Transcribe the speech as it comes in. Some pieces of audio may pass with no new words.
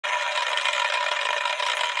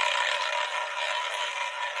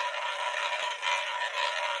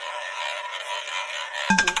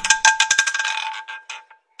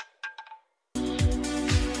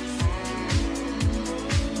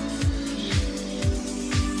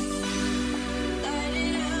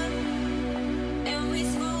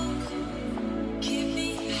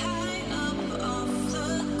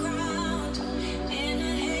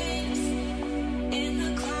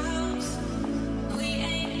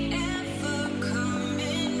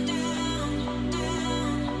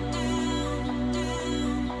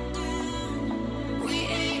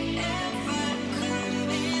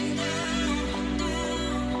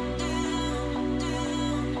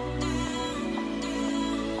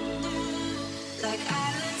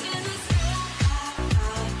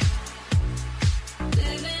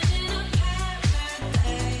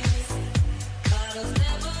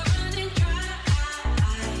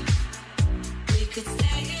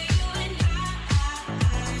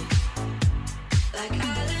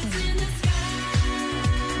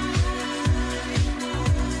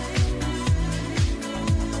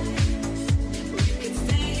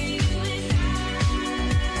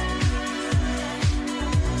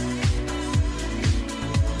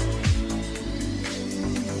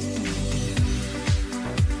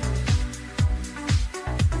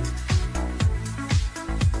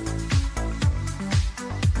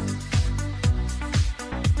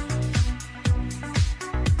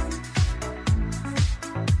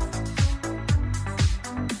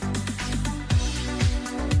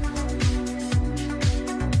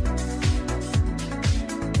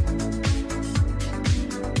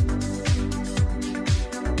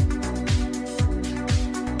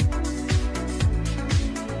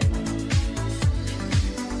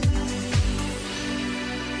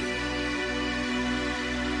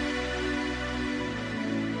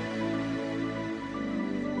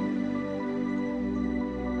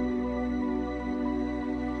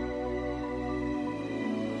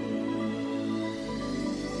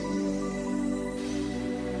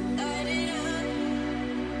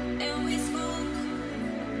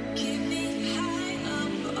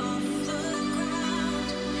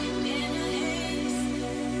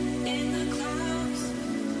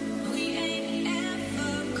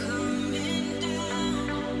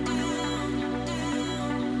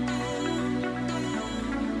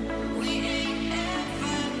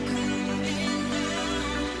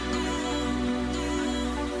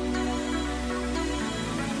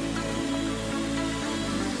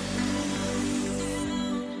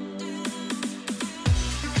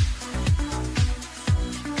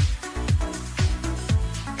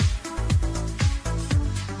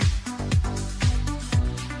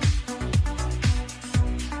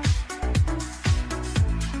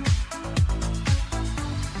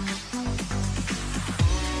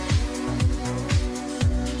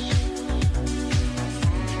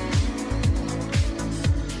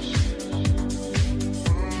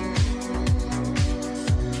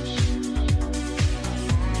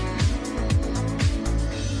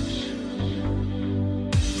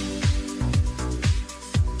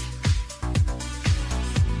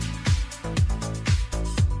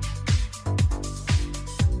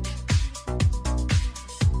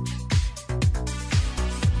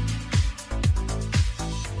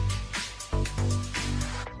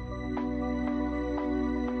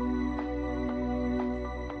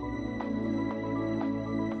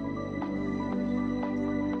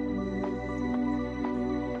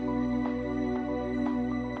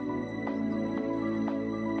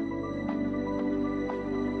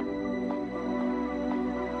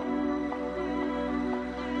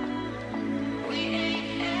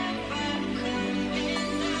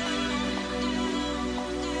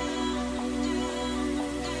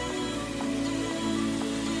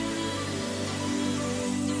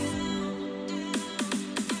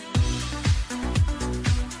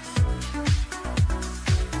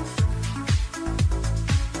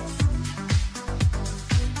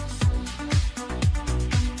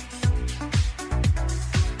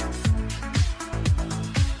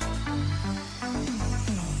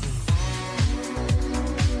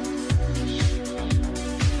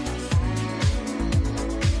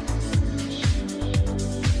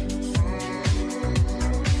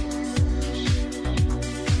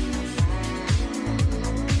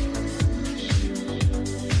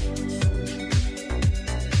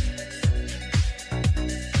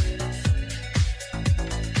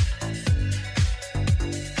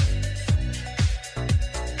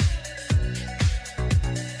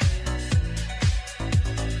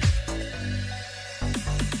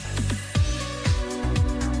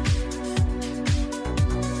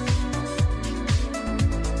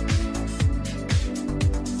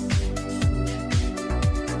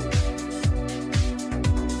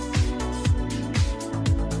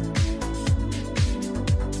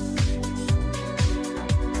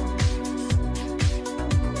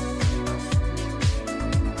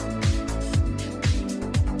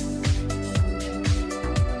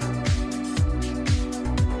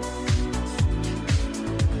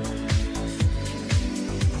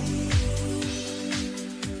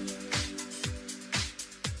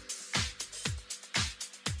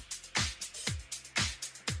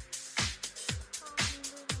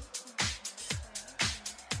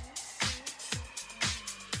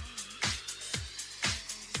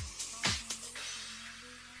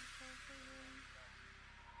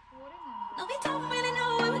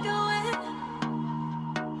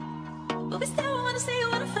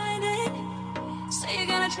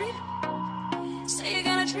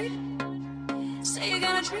treat, say you're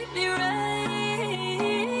gonna treat me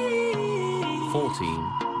right.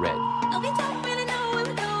 14, red. No, we don't really know where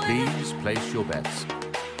we're going. Please place your bets.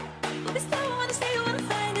 But we still wanna see you wanna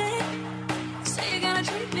find it. Say you're gonna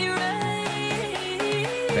treat me right.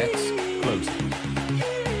 Bets closing.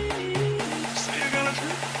 Say you're gonna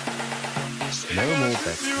treat, say No you're gonna more treat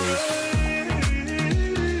bets, me please. right.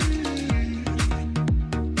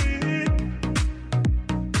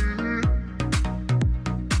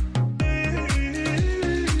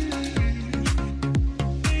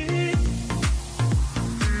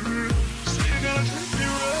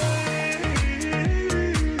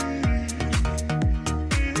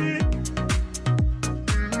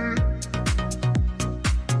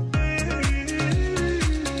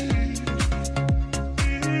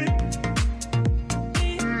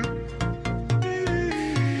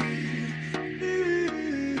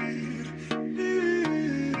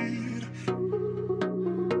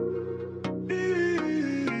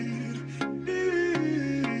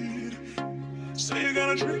 Say you're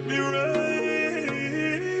gonna treat me right.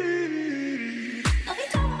 No, we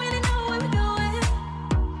don't really know where we're going,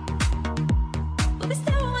 but we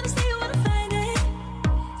still wanna see you wanna find it.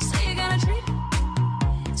 Say you're gonna treat,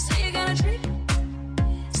 say you're gonna treat,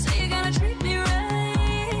 say you're gonna treat me right.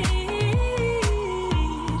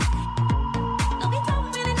 No, we don't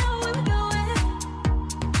really know where we're going,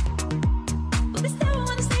 but we still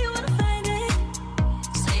wanna see you wanna find it.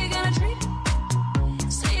 Say you're gonna treat,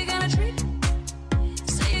 say you're gonna treat,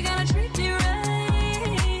 say you're gonna treat me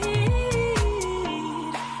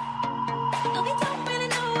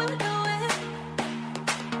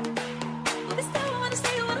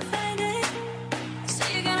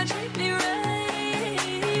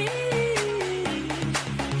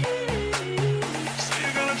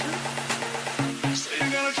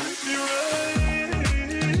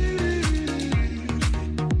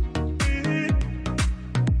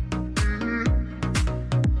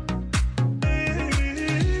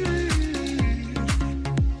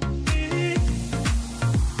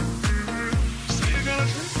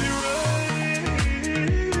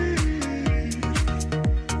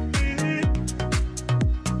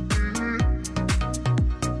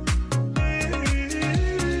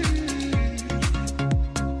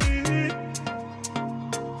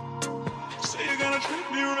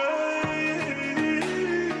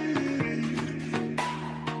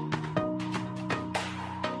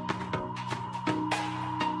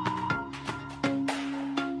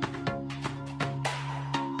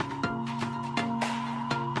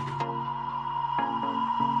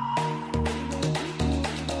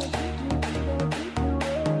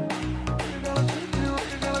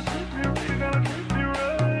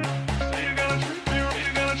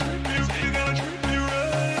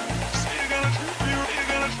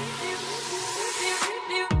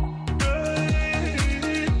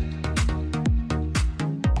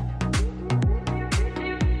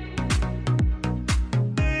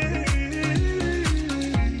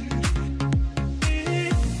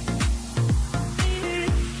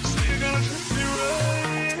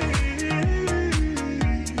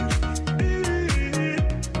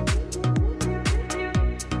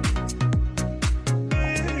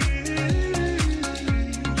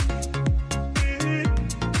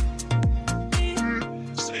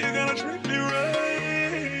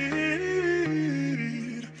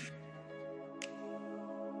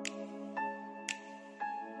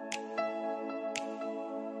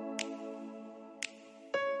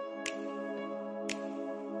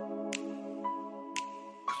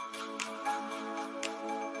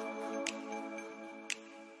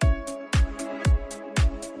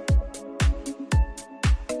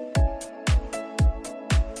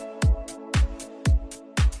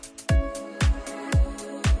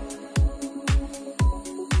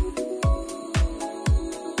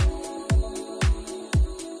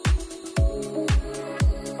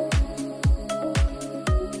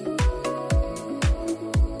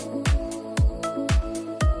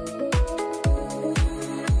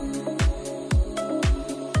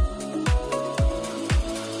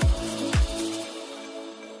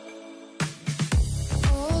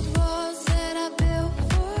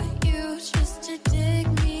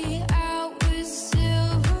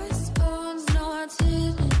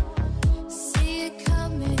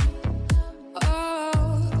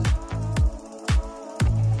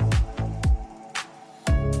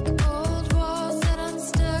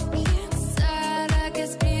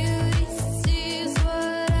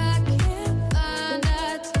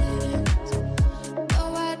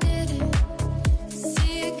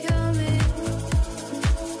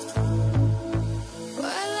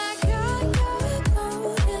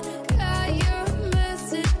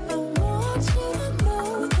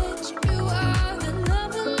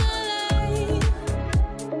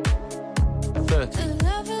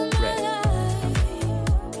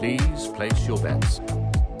place your bets.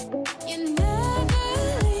 You never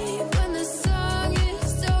leave when the song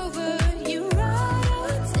is over. You ride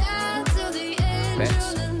or die till the end. Bets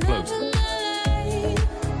You're the closed. love of my life.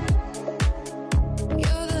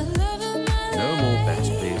 You're the love of my life. No more bets,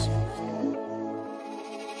 please.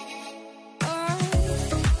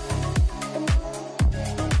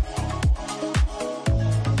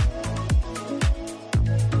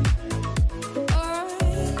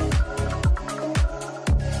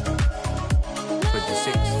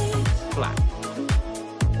 Black.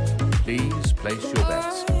 Please place your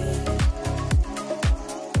bets.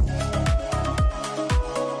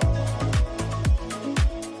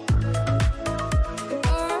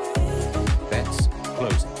 Bets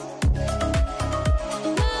closing.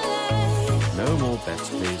 No more bets,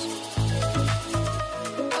 please.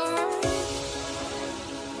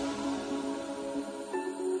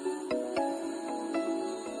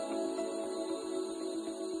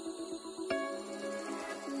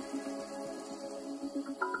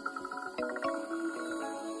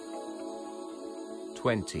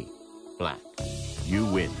 $20. Black. You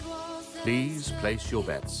win. Please place your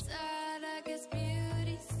bets.